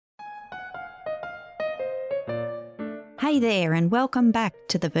Hey there, and welcome back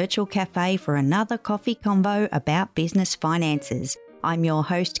to the Virtual Cafe for another coffee convo about business finances. I'm your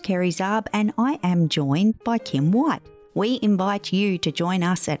host, Kerry Zarb, and I am joined by Kim White. We invite you to join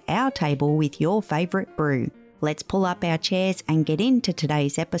us at our table with your favourite brew. Let's pull up our chairs and get into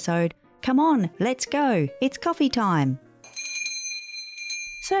today's episode. Come on, let's go. It's coffee time.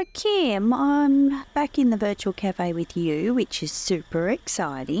 So Kim, I'm back in the Virtual Cafe with you, which is super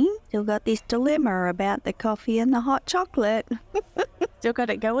exciting. Still got this dilemma about the coffee and the hot chocolate. Still got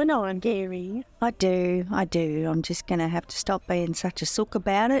it going on, Gary. I do. I'm just going to have to stop being such a sook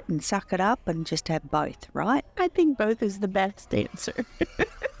about it and suck it up and just have both, right? I think both is the best answer.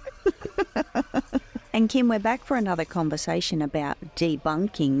 And Kim, we're back for another conversation about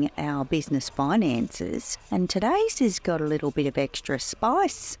debunking our business finances. And today's has got a little bit of extra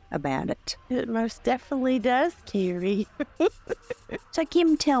spice about it. It most definitely does, Carrie. So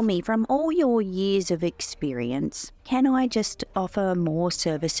Kim, tell me, from all your years of experience, can I just offer more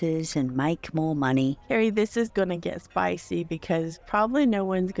services and make more money? Carrie, this is going to get spicy because probably no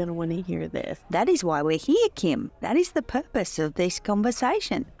one's going to want to hear this. That is why we're here, Kim. That is the purpose of this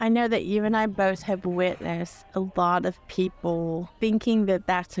conversation. I know that you and I both have witnessed a lot of people thinking that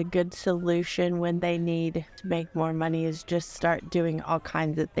that's a good solution when they need to make more money is just start doing all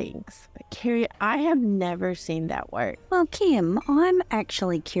kinds of things. But Carrie, I have never seen that work. Well, Kim, I'm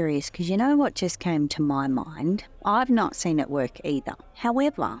actually curious because you know what just came to my mind? I've not seen it work either.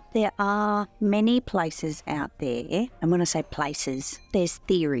 However, there are many places out there, and when I say places, there's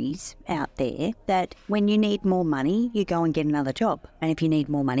theories out there that when you need more money, you go and get another job. And if you need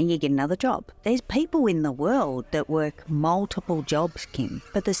more money, you get another job. There's people in the world that work multiple jobs, Kim,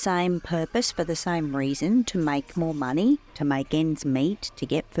 for the same purpose, for the same reason, to make more money, to make ends meet, to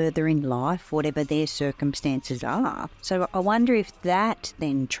get further in life, whatever their circumstances are. So I wonder if that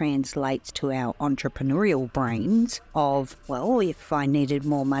then translates to our entrepreneurial brain of, well, if I needed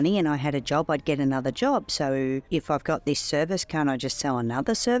more money and I had a job, I'd get another job. So if I've got this service, can't I just sell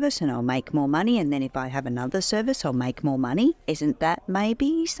another service and I'll make more money? And then if I have another service, I'll make more money. Isn't that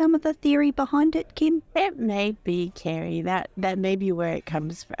maybe some of the theory behind it, Kim? It may be, Carrie. That may be where it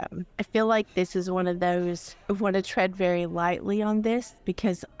comes from. I feel like this is one of those, I want to tread very lightly on this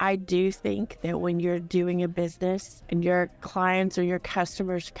because I do think that when you're doing a business and your clients or your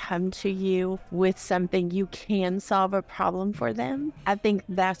customers come to you with something you can solve a problem for them, I think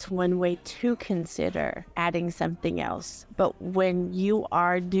that's one way to consider adding something else. But when you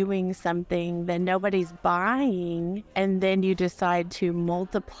are doing something that nobody's buying and then you decide to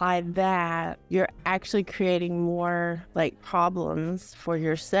multiply that, you're actually creating more problems for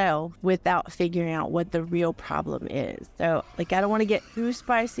yourself without figuring out what the real problem is. So I don't want to get too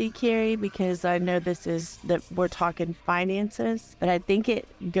spicy, Carrie, because I know we're talking finances, but I think it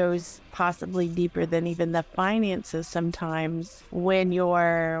goes possibly deeper than even the finances sometimes when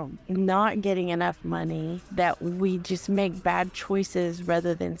you're not getting enough money, that we just make bad choices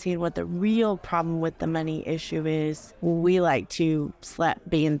rather than seeing what the real problem with the money issue is. We like to slap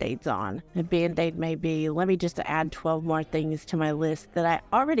band-aids on. A band-aid may be, let me just add 12 more things to my list that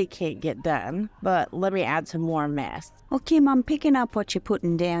I already can't get done, but let me add some more mess. Well, Kim, I'm picking up what you're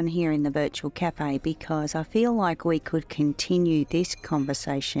putting down here in the Virtual Cafe because I feel like we could continue this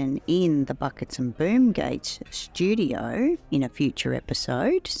conversation in the Buckets and Boom Gates studio in a future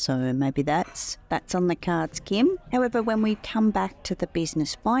episode. So maybe that's on the cards, Kim. However, when we come back to the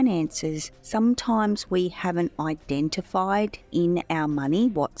business finances, sometimes we haven't identified in our money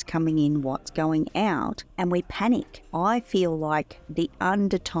what's coming in, what's going out, and we panic. I feel like the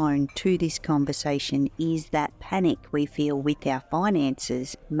undertone to this conversation is that panic we feel with our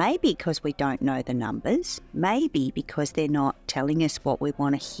finances, maybe because we don't know the numbers, maybe because they're not telling us what we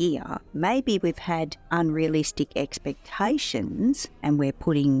want to hear, maybe we've had unrealistic expectations and we're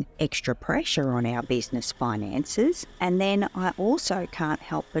putting extra pressure on our business finances. And then I also can't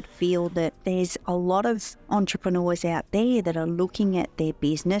help but feel that there's a lot of entrepreneurs out there that are looking at their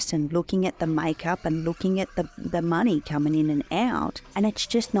business and looking at the makeup and looking at the money coming in and out, and it's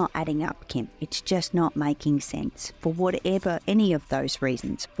just not adding up, Kim. It's just not making sense for whatever, any of those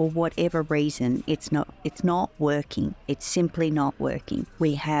reasons. For whatever reason, it's not working. It's simply not working.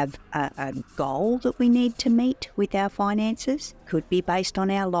 We have a goal that we need to meet with our finances. Could be based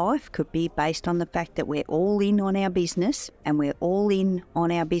on our life, could be based on the fact that we're all in on our business and we're all in on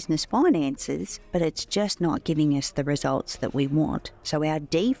our business finances, but it's just not giving us the results that we want. So our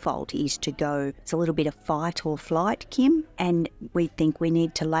default is to go, it's a little bit of fight or flight, Kim, and we think we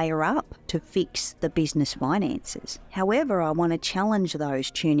need to layer up to fix the business finances. However, I want to challenge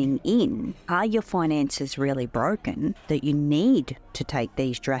those tuning in. Are your finances really broken that you need to take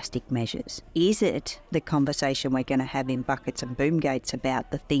these drastic measures? Is it the conversation we're going to have in Buckets and Boom Gates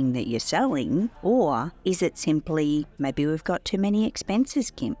about the thing that you're selling? Or is it simply maybe we've got too many expenses,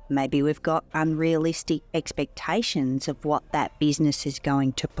 Kim? Maybe we've got unrealistic expectations of what that business is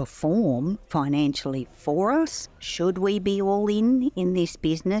going to perform financially for us? Should we be all in this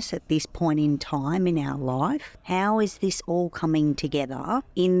business at this point in time in our life? How is this all coming together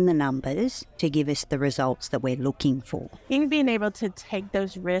in the numbers to give us the results that we're looking for? In being able to take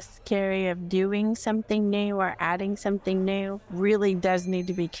those risks, Carrie, of doing something new or adding something new really does need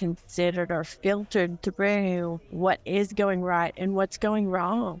to be considered or filtered through what is going right and what's going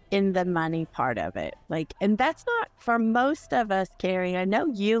wrong in the money part of it. And that's not for most of us, Carrie. I know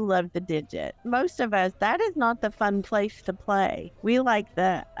you love the digit. Most of us, that is not the fun place to play. We like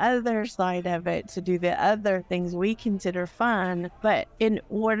the other side of it, to do the other things we consider fun. But in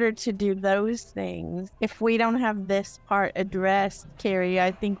order to do those things, if we don't have this part addressed, Carrie,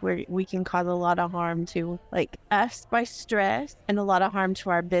 I think we can cause a lot of harm to us by stress, and a lot of harm to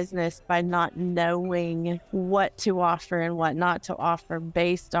our business by not knowing what to offer and what not to offer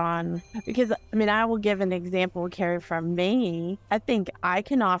based on, because I will give an example, Carrie, from me. I think I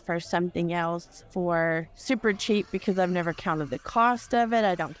can offer something else for super cheap because I've never counted the cost of it.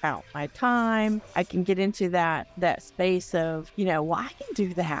 I don't count my time. I can get into that space of, well, I can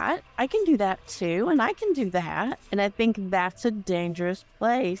do that. I can do that too. And I can do that. And I think that's a dangerous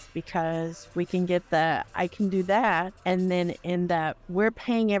place, because we can get I can do that and then end up we're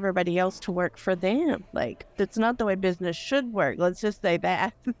paying everybody else to work for them. That's not the way business should work. Let's just say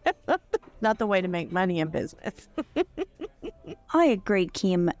that. Not the way to make money in business. I agree,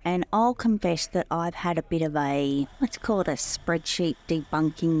 Kim, and I'll confess that I've had a bit of let's call it a spreadsheet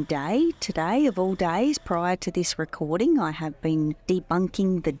debunking day today. Of all days prior to this recording, I have been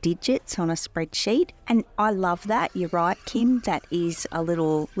debunking the digits on a spreadsheet, and I love that. You're right, Kim. That is a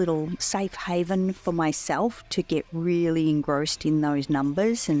little safe haven for myself to get really engrossed in those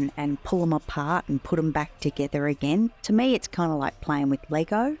numbers and pull them apart and put them back together again. To me, it's kind of like playing with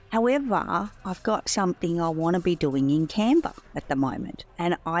Lego. However, I've got something I want to be doing in Canva at the moment.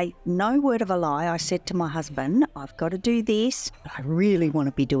 And no word of a lie, I said to my husband, I've got to do this, but I really want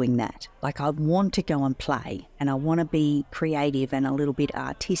to be doing that. I want to go and play, and I want to be creative and a little bit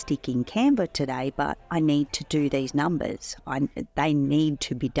artistic in Canva today, but I need to do these numbers. They need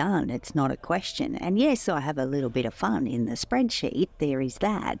to be done. It's not a question. And yes, I have a little bit of fun in the spreadsheet. There is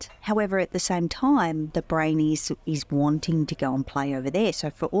that. However, at the same time, the brain is wanting to go and play over there.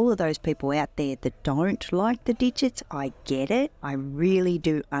 So for all of those people out there that don't like the digits, I get it. I really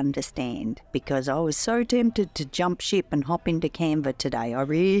do understand, because I was so tempted to jump ship and hop into Canva today. I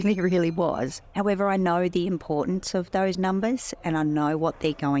really, really was. However, I know the importance of those numbers, and I know what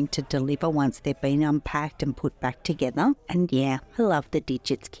they're going to deliver once they've been unpacked and put back together. And yeah, I love the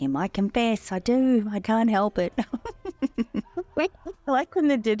digits, Kim. I confess, I do. I can't help it. I like when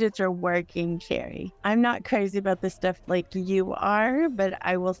the digits are working, Carrie. I'm not crazy about this stuff like you are, but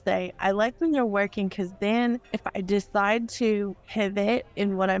I will say I like when they're working, because then if I decide to pivot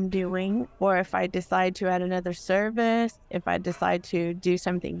in what I'm doing, or if I decide to add another service, if I decide to do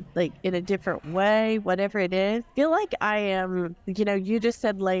something in a different way, whatever it is, I feel like I am, you just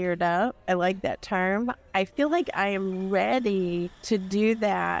said layered up. I like that term. I feel like I am ready to do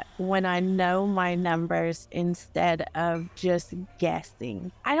that when I know my numbers instead of just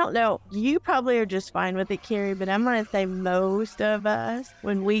guessing. I don't know. You probably are just fine with it, Carrie, but I'm going to say most of us,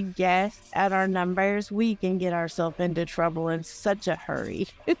 when we guess at our numbers, we can get ourselves into trouble in such a hurry.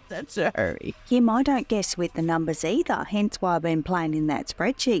 Such a hurry. Kim, I don't guess with the numbers either. Hence why I've been playing in that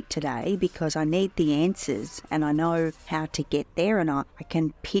spreadsheet today, because I need the answers and I know how to get there, and I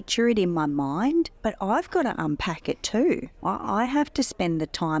can picture it in my mind, but I've got to unpack it too. I have to spend the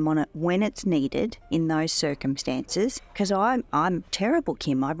time on it when it's needed in those circumstances, because I'm terrible,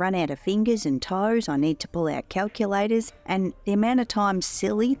 Kim. I run out of fingers and toes. I need to pull out calculators, and the amount of times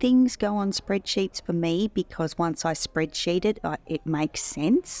silly things go on spreadsheets for me, because once I spreadsheet it makes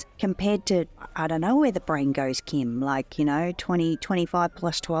sense, compared to, I don't know where the brain goes, Kim, 25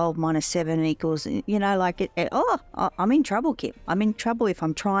 plus 12 minus 7 equals, I'm in trouble, Kim. I'm in trouble if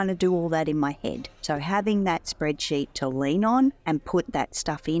I'm trying to do all that in my head. So having that spreadsheet to lean on and put that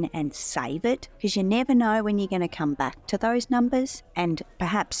stuff in and save it, because you never know when you're going to come back to those numbers, and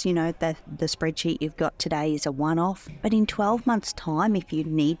perhaps, the spreadsheet you've got today is a one-off, but in 12 months' time, if you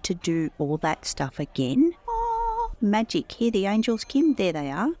need to do all that stuff again, magic. Here, the angels, Kim, there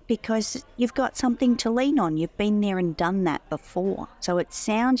they are, because you've got something to lean on. You've been there and done that before. So it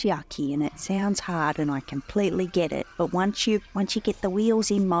sounds yucky and it sounds hard, and I completely get it. But once you get the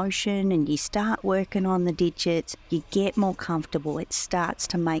wheels in motion and you start working on the digits, you get more comfortable. It starts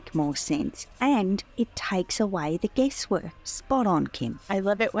to make more sense, and it takes away the guesswork. Spot on, Kim. I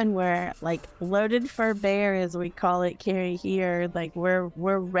love it when we're like loaded for bear, as we call it, Carrie, here. Like we're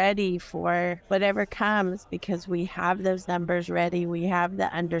ready for whatever comes because we have those numbers ready. We have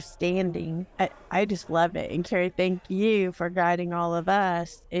the understanding. I just love it. And Carrie, thank you for guiding all of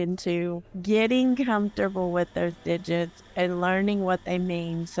us into getting comfortable with those digits and learning what they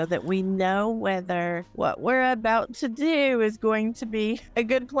mean so that we know whether what we're about to do is going to be a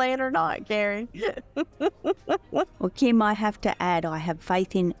good plan or not, Carrie. Well, Kim, I have to add, I have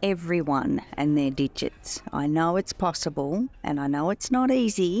faith in everyone and their digits. I know it's possible, and I know it's not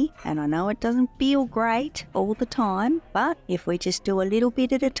easy, and I know it doesn't feel great all the time, but if we just do a little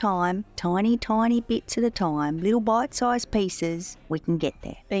bit at a time, tiny bits at a time, little bite-sized pieces, we can get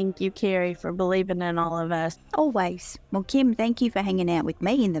there. Thank you, Carrie, for believing in all of us. Always. Well, Kim, thank you for hanging out with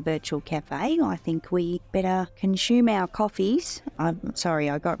me in the virtual cafe. I think we better consume our coffees. I'm sorry,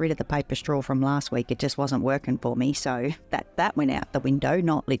 I got rid of the paper straw from last week. It just wasn't working for me, so that went out the window,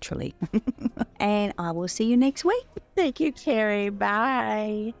 not literally. And I will see you next week. Thank you, Carrie.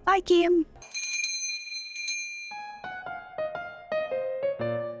 Bye. Bye, Kim.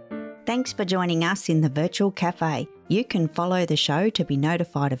 Thanks for joining us in the Virtual Cafe. You can follow the show to be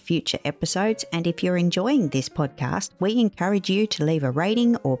notified of future episodes, and if you're enjoying this podcast, we encourage you to leave a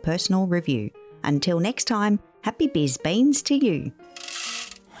rating or personal review. Until next time, happy biz beans to you.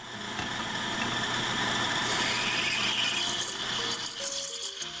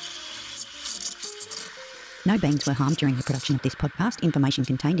 No beans were harmed during the production of this podcast. Information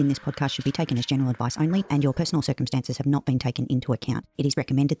contained in this podcast should be taken as general advice only, and your personal circumstances have not been taken into account. It is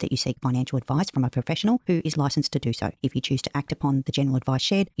recommended that you seek financial advice from a professional who is licensed to do so. If you choose to act upon the general advice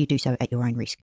shared, you do so at your own risk.